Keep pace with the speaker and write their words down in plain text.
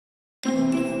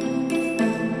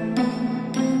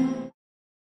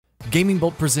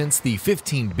GamingBolt presents the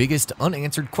 15 biggest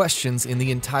unanswered questions in the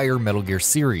entire Metal Gear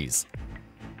series.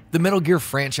 The Metal Gear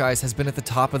franchise has been at the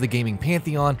top of the gaming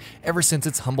pantheon ever since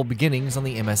its humble beginnings on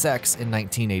the MSX in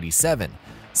 1987.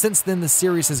 Since then, the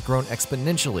series has grown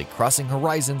exponentially, crossing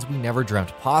horizons we never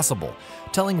dreamt possible,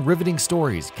 telling riveting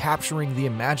stories, capturing the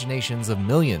imaginations of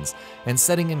millions, and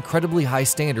setting incredibly high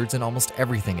standards in almost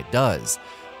everything it does.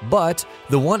 But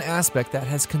the one aspect that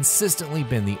has consistently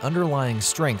been the underlying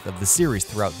strength of the series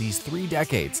throughout these 3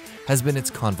 decades has been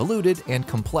its convoluted and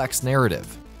complex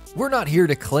narrative. We're not here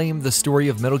to claim the story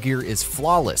of Metal Gear is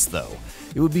flawless, though.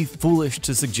 It would be foolish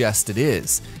to suggest it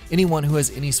is. Anyone who has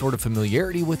any sort of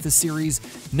familiarity with the series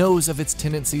knows of its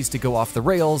tendencies to go off the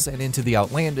rails and into the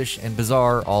outlandish and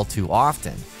bizarre all too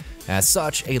often. As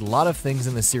such, a lot of things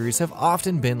in the series have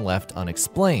often been left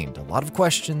unexplained, a lot of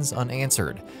questions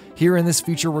unanswered. Here in this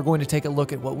feature, we're going to take a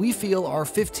look at what we feel are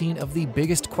 15 of the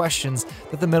biggest questions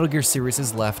that the Metal Gear series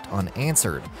has left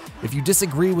unanswered. If you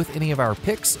disagree with any of our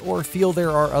picks or feel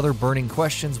there are other burning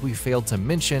questions we failed to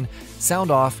mention, sound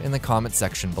off in the comment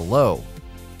section below.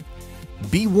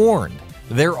 Be warned,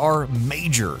 there are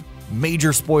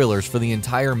major spoilers for the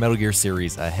entire Metal Gear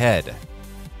series ahead.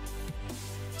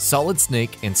 Solid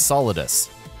Snake and Solidus.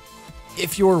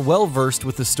 If you're well versed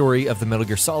with the story of the Metal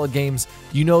Gear Solid games,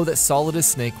 you know that Solidus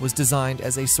Snake was designed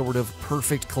as a sort of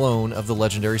perfect clone of the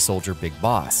legendary soldier Big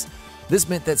Boss. This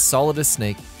meant that Solidus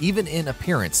Snake, even in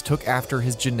appearance, took after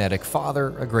his genetic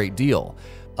father a great deal.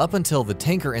 Up until the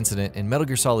tanker incident in Metal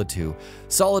Gear Solid 2,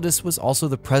 Solidus was also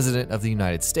the president of the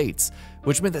United States,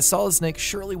 which meant that Solid Snake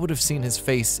surely would have seen his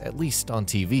face at least on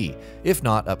TV, if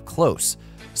not up close.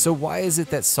 So why is it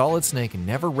that Solid Snake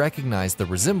never recognized the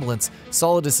resemblance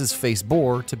Solidus's face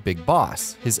bore to Big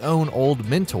Boss, his own old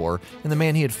mentor and the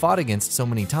man he had fought against so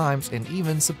many times and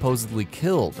even supposedly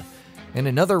killed? And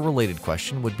another related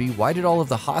question would be, why did all of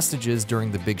the hostages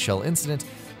during the Big Shell incident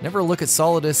never look at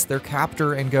Solidus, their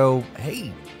captor, and go,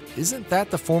 "Hey, isn't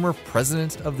that the former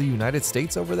president of the United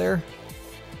States over there?"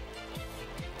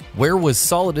 Where was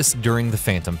Solidus during the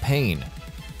Phantom Pain?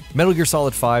 Metal Gear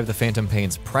Solid 5, the Phantom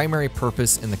Pain's primary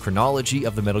purpose in the chronology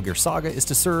of the Metal Gear saga is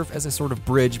to serve as a sort of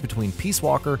bridge between Peace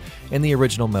Walker and the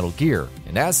original Metal Gear,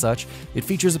 and as such, it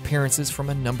features appearances from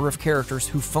a number of characters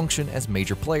who function as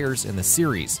major players in the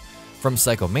series. From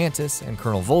Psycho Mantis and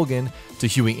Colonel Volgin to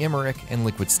Huey Emmerich and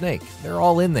Liquid Snake, they're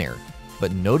all in there.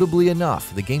 But notably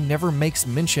enough, the game never makes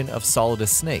mention of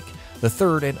Solidus Snake, the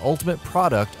third and ultimate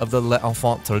product of the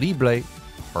L'Enfant Terrible,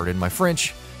 pardon my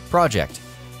French, project.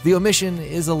 The omission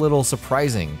is a little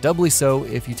surprising, doubly so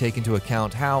if you take into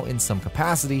account how, in some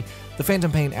capacity, the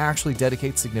Phantom Pain actually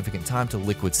dedicates significant time to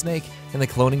Liquid Snake and the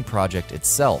cloning project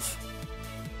itself.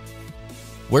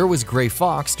 Where was Gray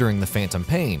Fox during the Phantom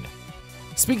Pain?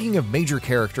 Speaking of major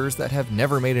characters that have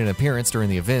never made an appearance during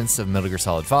the events of Metal Gear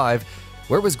Solid 5,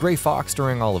 where was Gray Fox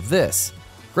during all of this?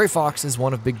 Gray Fox is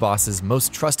one of Big Boss's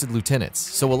most trusted lieutenants,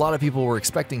 so a lot of people were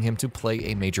expecting him to play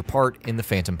a major part in the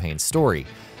Phantom Pain story,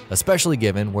 especially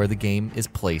given where the game is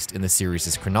placed in the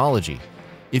series' chronology.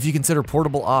 If you consider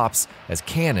Portable Ops as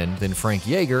canon, then Frank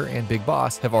Yeager and Big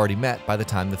Boss have already met by the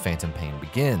time the Phantom Pain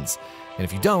begins. And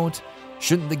if you don't,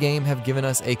 shouldn't the game have given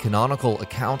us a canonical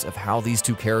account of how these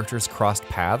two characters crossed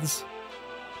paths?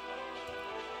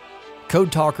 Code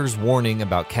Talker's warning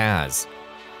about Kaz.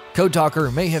 Code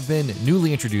Talker may have been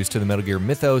newly introduced to the Metal Gear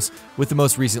mythos with the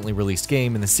most recently released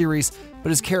game in the series, but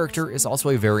his character is also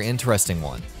a very interesting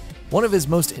one. One of his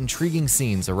most intriguing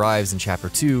scenes arrives in Chapter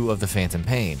 2 of The Phantom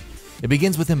Pain. It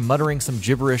begins with him muttering some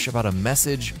gibberish about a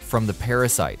message from the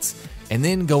parasites, and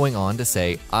then going on to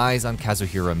say, "Eyes on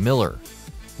Kazuhira Miller."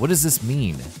 What does this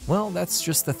mean? Well, that's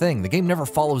just the thing. The game never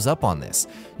follows up on this.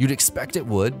 You'd expect it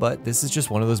would, but this is just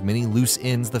one of those many loose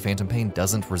ends the Phantom Pain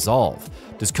doesn't resolve.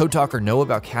 Does Code Talker know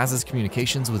about Kaz's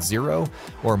communications with Zero?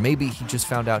 Or maybe he just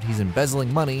found out he's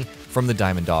embezzling money from the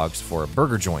Diamond Dogs for a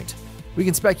burger joint. We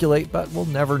can speculate, but we'll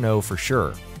never know for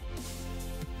sure.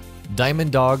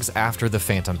 Diamond Dogs after the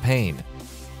Phantom Pain.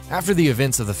 After the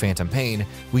events of the Phantom Pain,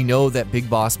 we know that Big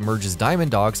Boss merges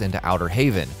Diamond Dogs into Outer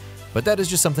Haven, but that is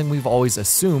just something we've always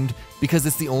assumed because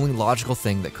it's the only logical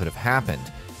thing that could have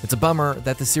happened. It's a bummer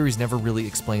that the series never really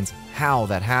explains how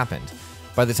that happened.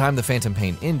 By the time the Phantom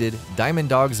Pain ended, Diamond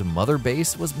Dog's mother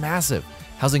base was massive,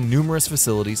 housing numerous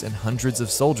facilities and hundreds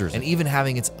of soldiers, and even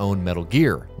having its own Metal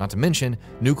Gear, not to mention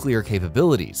nuclear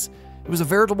capabilities. It was a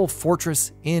veritable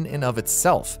fortress in and of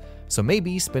itself, so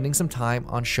maybe spending some time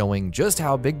on showing just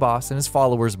how Big Boss and his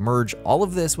followers merge all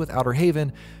of this with Outer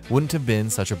Haven wouldn't have been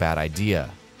such a bad idea.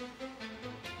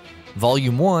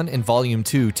 Volume 1 and Volume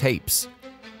 2 tapes.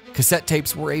 Cassette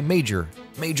tapes were a major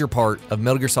part of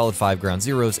Metal Gear Solid 5 Ground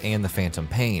Zeroes and the Phantom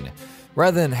Pain.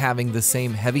 rather than having the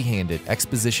same heavy-handed,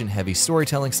 exposition-heavy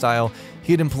storytelling style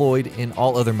he had employed in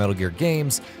all other Metal Gear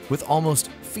games with almost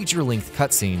feature-length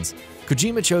cutscenes.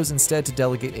 Kojima chose instead to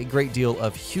delegate a great deal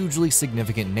of hugely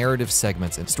significant narrative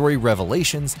segments and story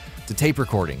revelations to tape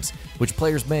recordings, which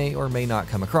players may or may not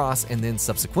come across and then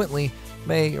subsequently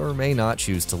may or may not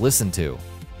choose to listen to.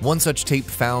 One such tape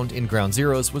found in Ground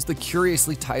Zeroes was the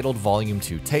curiously titled Volume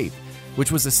 2 tape,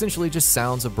 which was essentially just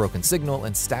sounds of broken signal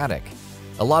and static.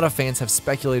 A lot of fans have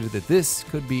speculated that this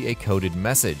could be a coded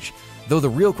message, though the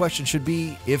real question should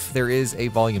be, if there is a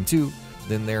Volume 2,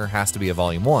 then there has to be a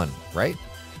Volume 1, right?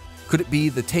 Could it be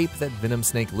the tape that Venom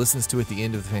Snake listens to at the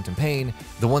end of The Phantom Pain,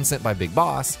 the one sent by Big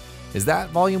Boss? Is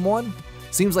that Volume 1?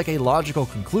 Seems like a logical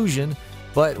conclusion,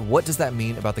 but what does that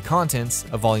mean about the contents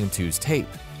of Volume 2's tape?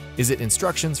 Is it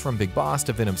instructions from Big Boss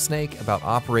to Venom Snake about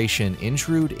Operation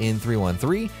Intrude in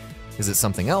 313? Is it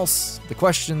something else? The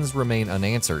questions remain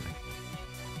unanswered.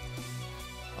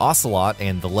 Ocelot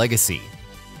and the Legacy.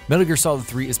 Metal Gear Solid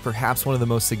 3 is perhaps one of the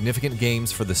most significant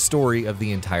games for the story of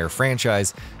the entire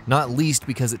franchise, not least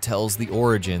because it tells the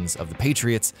origins of the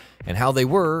Patriots and how they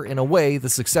were, in a way, the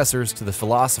successors to the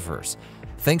Philosophers.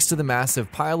 Thanks to the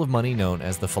massive pile of money known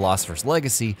as the Philosopher's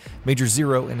Legacy, Major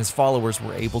Zero and his followers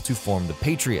were able to form the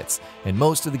Patriots, and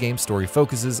most of the game's story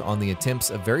focuses on the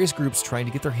attempts of various groups trying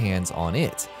to get their hands on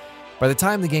it. By the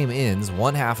time the game ends,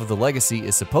 one half of the Legacy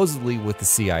is supposedly with the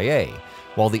CIA,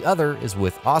 while the other is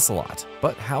with Ocelot.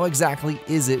 But how exactly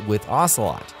is it with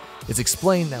Ocelot? It's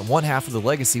explained that one half of the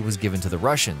Legacy was given to the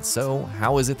Russians, so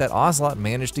how is it that Ocelot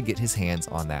managed to get his hands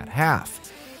on that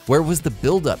half? Where was the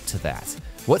build-up to that?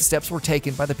 What steps were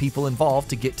taken by the people involved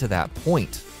to get to that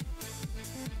point?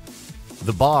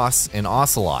 The Boss and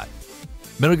Ocelot.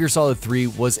 Metal Gear Solid 3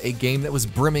 was a game that was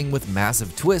brimming with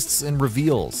massive twists and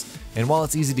reveals. And while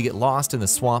it's easy to get lost in the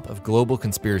swamp of global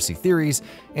conspiracy theories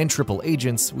and triple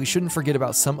agents, we shouldn't forget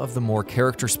about some of the more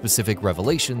character-specific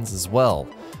revelations as well.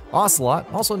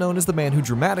 Ocelot, also known as the man who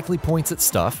dramatically points at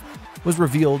stuff, was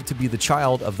revealed to be the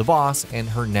child of the boss and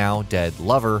her now-dead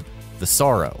lover, the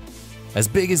Sorrow. As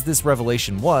big as this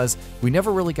revelation was, we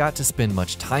never really got to spend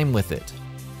much time with it.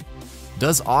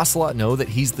 Does Ocelot know that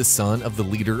he's the son of the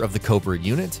leader of the Cobra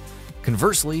unit?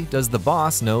 Conversely, does the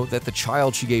boss know that the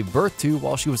child she gave birth to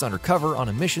while she was undercover on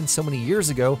a mission so many years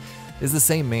ago is the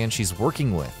same man she's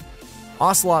working with?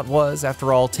 Ocelot was,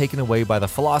 after all, taken away by the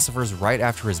Philosophers right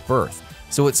after his birth,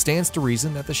 so it stands to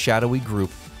reason that the shadowy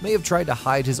group may have tried to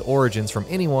hide his origins from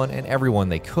anyone and everyone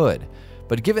they could.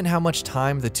 But given how much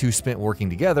time the two spent working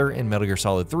together in Metal Gear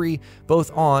Solid 3,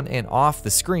 both on and off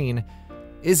the screen,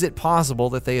 is it possible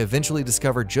that they eventually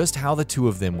discovered just how the two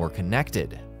of them were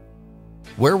connected?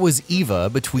 Where was Eva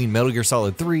between Metal Gear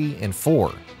Solid 3 and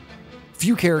 4?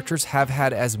 Few characters have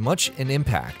had as much an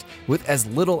impact, with as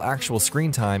little actual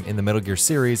screen time in the Metal Gear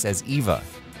series as Eva.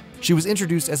 She was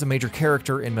introduced as a major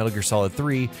character in Metal Gear Solid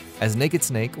 3 as Naked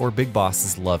Snake or Big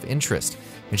Boss's love interest,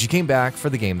 and she came back for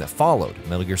the game that followed,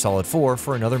 Metal Gear Solid 4,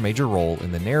 for another major role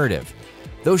in the narrative.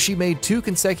 Though she made 2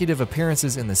 consecutive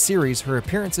appearances in the series, her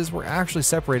appearances were actually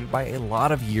separated by a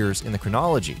lot of years in the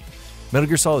chronology. Metal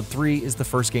Gear Solid 3 is the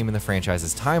first game in the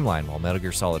franchise's timeline, while Metal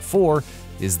Gear Solid 4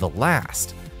 is the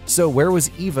last. So where was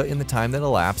Eva in the time that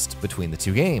elapsed between the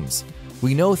two games?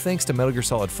 We know thanks to Metal Gear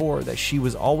Solid 4 that she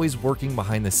was always working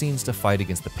behind the scenes to fight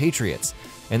against the Patriots,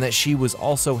 and that she was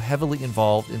also heavily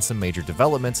involved in some major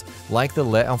developments like the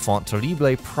Les Enfants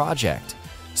Terribles project.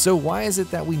 So why is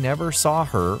it that we never saw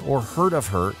her or heard of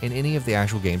her in any of the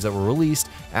actual games that were released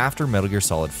after Metal Gear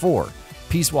Solid 4?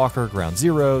 Peace Walker, Ground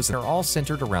Zeroes, and are all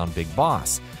centered around Big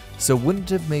Boss, so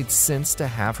wouldn't it have made sense to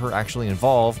have her actually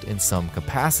involved in some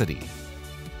capacity?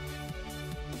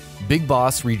 Big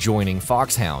Boss rejoining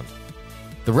Foxhound.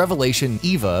 The revelation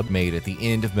Eva made at the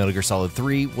end of Metal Gear Solid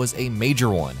 3 was a major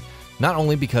one, not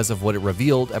only because of what it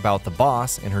revealed about the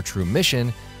boss and her true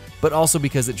mission, but also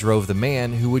because it drove the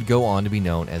man who would go on to be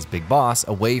known as Big Boss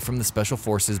away from the Special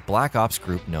Forces Black Ops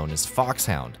group known as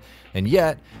Foxhound. And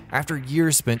yet, after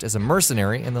years spent as a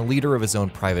mercenary and the leader of his own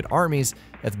private armies,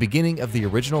 at the beginning of the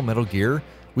original Metal Gear,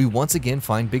 we once again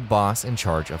find Big Boss in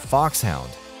charge of Foxhound.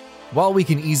 While we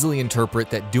can easily interpret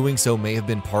that doing so may have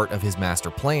been part of his master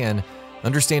plan,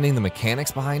 understanding the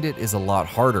mechanics behind it is a lot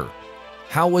harder.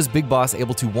 How was Big Boss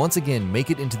able to once again make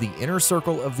it into the inner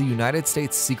circle of the United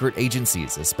States secret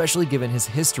agencies, especially given his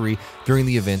history during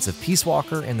the events of Peace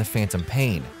Walker and the Phantom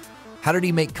Pain? How did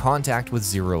he make contact with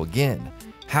Zero again?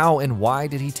 How and why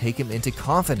did he take him into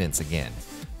confidence again?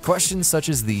 Questions such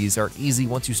as these are easy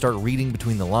once you start reading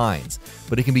between the lines,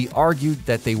 but it can be argued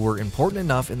that they were important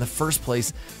enough in the first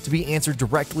place to be answered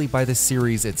directly by the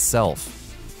series itself.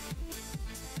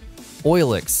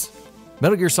 Oilix.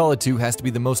 Metal Gear Solid 2 has to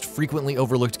be the most frequently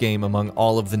overlooked game among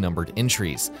all of the numbered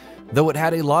entries. Though it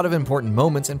had a lot of important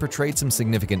moments and portrayed some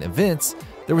significant events,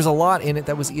 there was a lot in it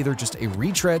that was either just a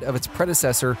retread of its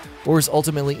predecessor or was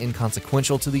ultimately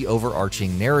inconsequential to the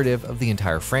overarching narrative of the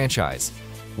entire franchise.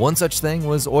 One such thing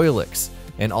was Oilix,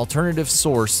 an alternative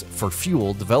source for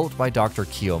fuel developed by Dr.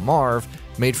 Keo Marv,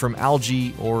 made from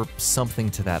algae or something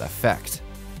to that effect.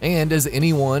 And as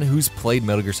anyone who's played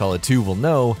Metal Gear Solid 2 will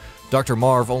know, Dr.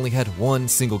 Marv only had one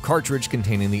single cartridge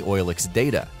containing the Oilix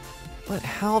data. But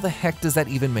how the heck does that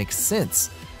even make sense?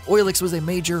 Oilix was a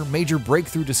major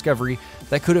breakthrough discovery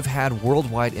that could have had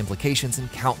worldwide implications in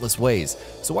countless ways,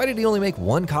 so why did he only make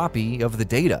one copy of the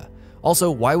data? Also,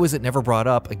 why was it never brought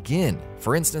up again?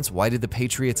 For instance, why did the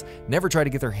Patriots never try to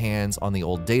get their hands on the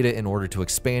old data in order to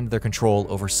expand their control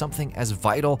over something as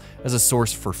vital as a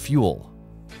source for fuel?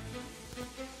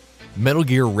 Metal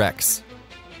Gear Rex.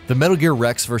 The Metal Gear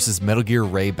Rex vs. Metal Gear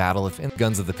Ray battle in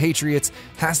Guns of the Patriots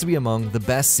has to be among the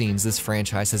best scenes this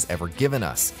franchise has ever given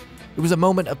us. It was a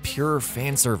moment of pure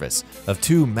fan service, of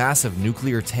two massive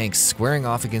nuclear tanks squaring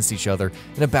off against each other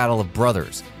in a battle of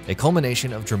brothers, a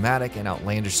culmination of dramatic and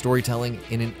outlandish storytelling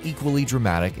in an equally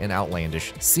dramatic and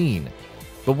outlandish scene.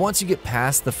 But once you get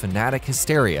past the fanatic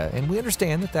hysteria, and we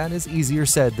understand that that is easier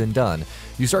said than done,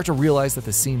 you start to realize that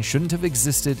the scene shouldn't have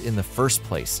existed in the first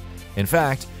place. In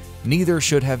fact, neither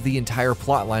should have the entire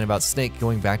plotline about Snake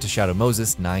going back to Shadow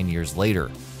Moses 9 years later.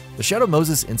 The Shadow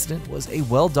Moses incident was a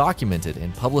well-documented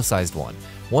and publicized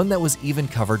one that was even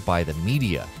covered by the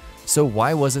media. So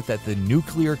why was it that the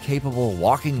nuclear-capable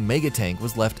walking megatank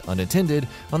was left unattended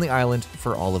on the island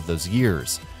for all of those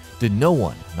years? Did no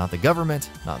one, not the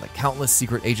government, not the countless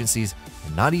secret agencies,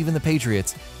 and not even the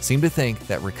Patriots, seem to think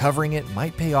that recovering it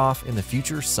might pay off in the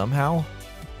future somehow?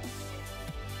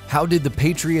 How did the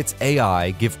Patriots'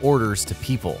 AI give orders to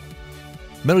people?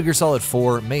 Metal Gear Solid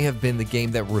 4 may have been the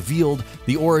game that revealed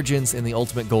the origins and the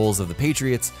ultimate goals of the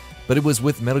Patriots, but it was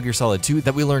with Metal Gear Solid 2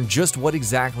 that we learned just what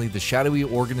exactly the shadowy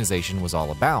organization was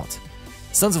all about.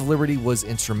 Sons of Liberty was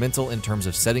instrumental in terms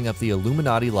of setting up the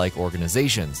Illuminati-like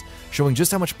organizations, showing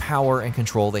just how much power and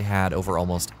control they had over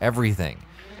almost everything,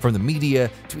 from the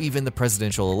media to even the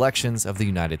presidential elections of the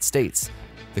United States.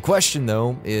 The question,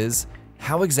 though, is,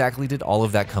 how exactly did all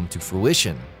of that come to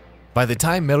fruition? By the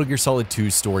time Metal Gear Solid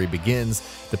 2's story begins,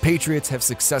 the Patriots have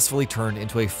successfully turned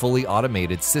into a fully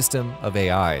automated system of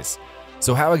AIs.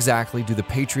 So how exactly do the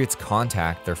Patriots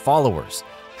contact their followers?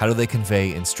 How do they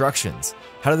convey instructions?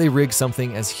 How do they rig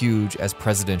something as huge as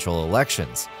presidential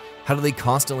elections? How do they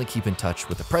constantly keep in touch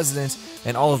with the president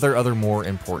and all of their other more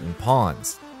important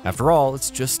pawns? After all, it's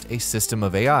just a system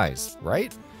of AIs,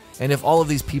 right? And if all of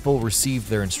these people received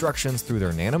their instructions through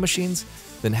their nanomachines,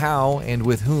 then how and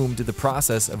with whom did the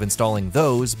process of installing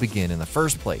those begin in the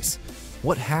first place?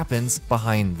 What happens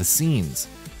behind the scenes?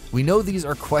 We know these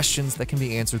are questions that can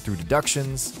be answered through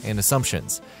deductions and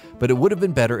assumptions, but it would have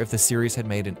been better if the series had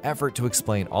made an effort to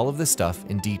explain all of this stuff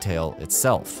in detail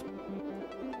itself.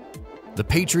 The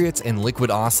Patriots and Liquid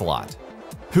Ocelot.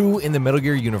 Who in the Metal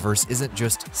Gear universe isn't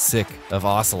just sick of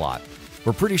Ocelot?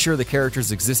 We're pretty sure the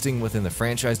characters existing within the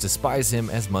franchise despise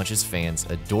him as much as fans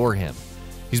adore him.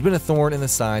 He's been a thorn in the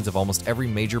sides of almost every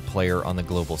major player on the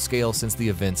global scale since the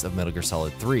events of Metal Gear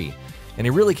Solid 3, and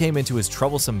he really came into his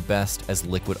troublesome best as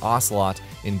Liquid Ocelot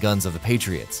in Guns of the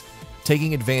Patriots.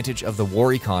 Taking advantage of the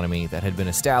war economy that had been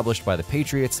established by the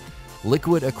Patriots,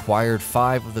 Liquid acquired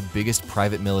 5 of the biggest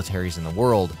private militaries in the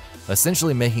world,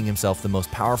 essentially making himself the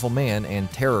most powerful man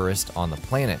and terrorist on the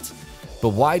planet. But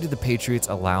why did the Patriots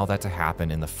allow that to happen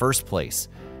in the first place?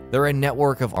 They're a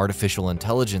network of artificial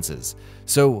intelligences.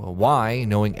 So why,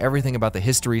 knowing everything about the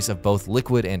histories of both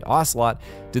Liquid and Ocelot,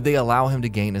 did they allow him to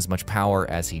gain as much power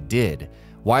as he did?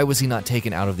 Why was he not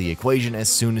taken out of the equation as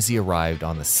soon as he arrived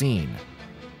on the scene?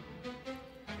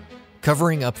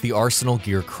 Covering up the Arsenal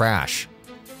Gear crash.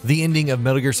 The ending of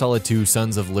Metal Gear Solid 2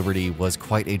 Sons of Liberty was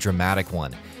quite a dramatic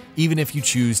one, even if you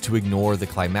choose to ignore the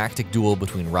climactic duel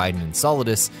between Raiden and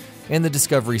Solidus and the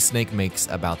discovery Snake makes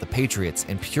about the Patriots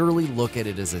and purely look at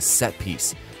it as a set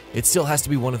piece. It still has to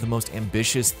be one of the most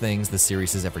ambitious things the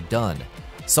series has ever done.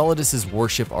 Solidus's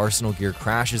warship Arsenal Gear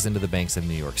crashes into the banks of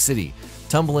New York City,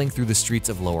 tumbling through the streets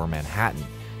of Lower Manhattan.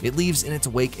 It leaves in its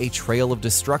wake a trail of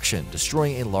destruction,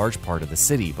 destroying a large part of the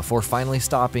city before finally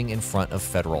stopping in front of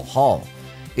Federal Hall.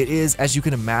 It is, as you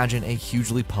can imagine, a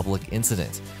hugely public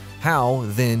incident. How,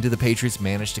 then, do the Patriots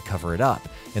manage to cover it up,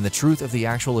 and the truth of the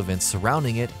actual events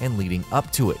surrounding it and leading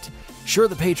up to it? Sure,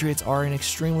 the Patriots are an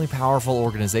extremely powerful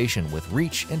organization with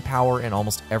reach and power in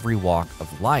almost every walk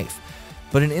of life,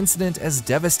 but an incident as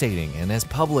devastating and as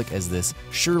public as this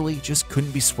surely just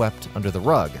couldn't be swept under the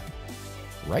rug,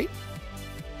 right?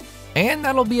 And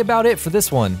that'll be about it for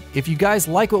this one. If you guys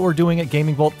like what we're doing at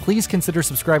GamingBolt, please consider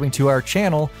subscribing to our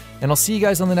channel, and I'll see you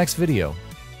guys on the next video.